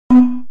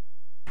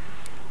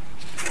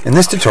In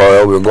this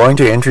tutorial, we're going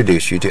to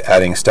introduce you to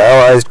adding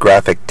stylized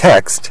graphic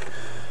text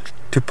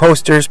to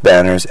posters,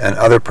 banners, and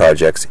other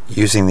projects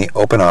using the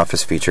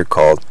OpenOffice feature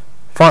called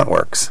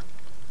FontWorks.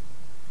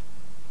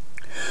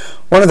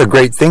 One of the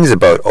great things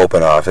about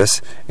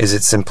OpenOffice is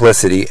its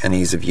simplicity and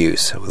ease of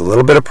use. With a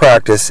little bit of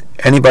practice,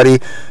 anybody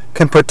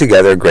can put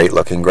together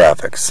great-looking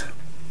graphics.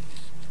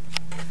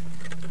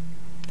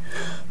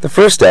 The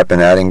first step in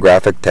adding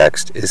graphic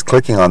text is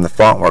clicking on the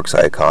FontWorks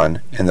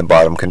icon in the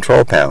bottom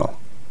control panel.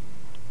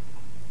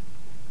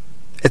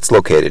 It's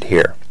located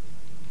here.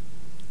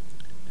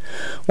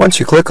 Once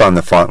you click on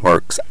the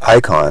FontWorks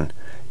icon,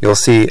 you'll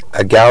see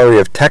a gallery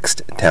of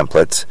text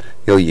templates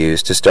you'll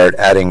use to start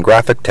adding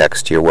graphic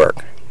text to your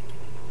work.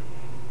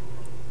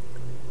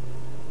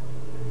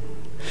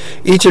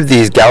 Each of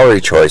these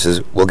gallery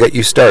choices will get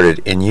you started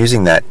in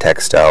using that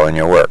text style in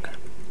your work.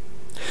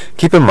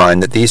 Keep in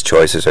mind that these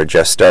choices are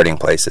just starting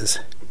places.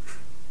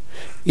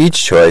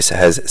 Each choice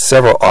has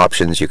several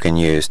options you can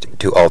use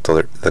to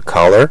alter the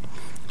color,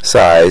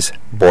 size,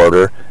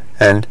 border,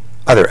 and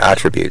other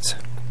attributes.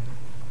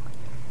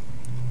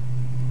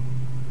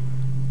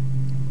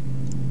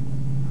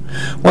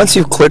 Once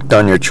you've clicked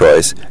on your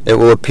choice, it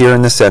will appear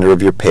in the center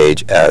of your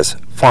page as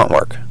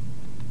Fontwork.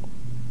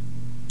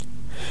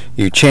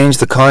 You change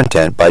the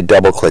content by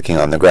double-clicking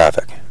on the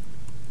graphic.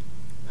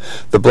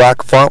 The black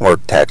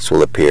Fontwork text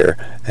will appear,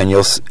 and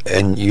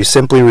you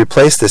simply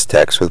replace this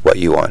text with what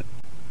you want.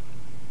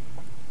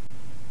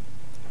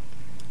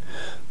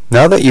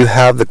 Now that you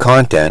have the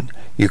content,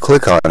 you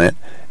click on it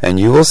and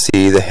you will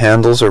see the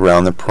handles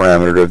around the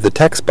parameter of the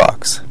text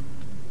box.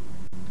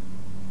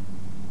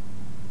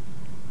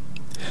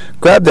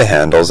 Grab the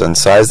handles and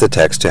size the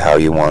text to how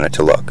you want it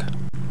to look.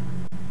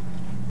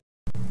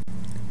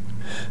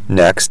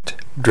 Next,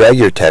 drag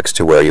your text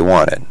to where you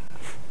want it.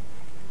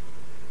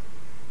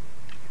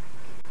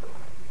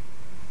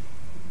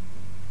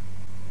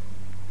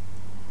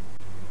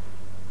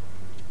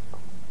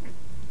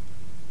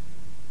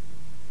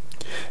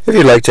 If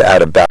you'd like to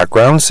add a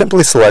background,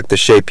 simply select the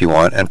shape you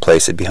want and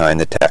place it behind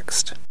the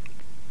text.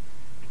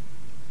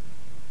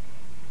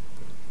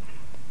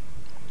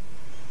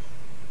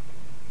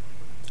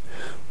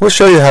 We'll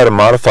show you how to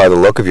modify the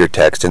look of your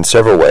text in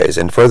several ways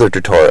in further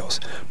tutorials,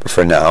 but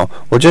for now,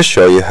 we'll just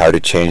show you how to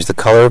change the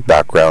color of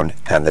background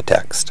and the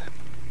text.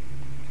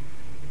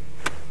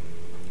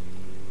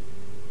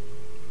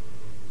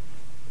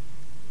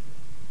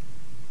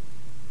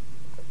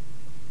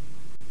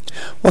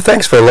 Well,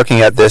 thanks for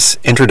looking at this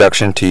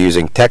introduction to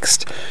using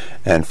text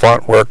and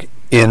font work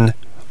in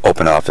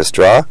OpenOffice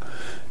Draw,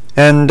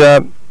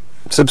 and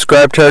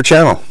subscribe to our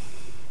channel.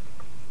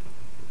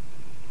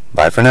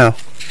 Bye for now.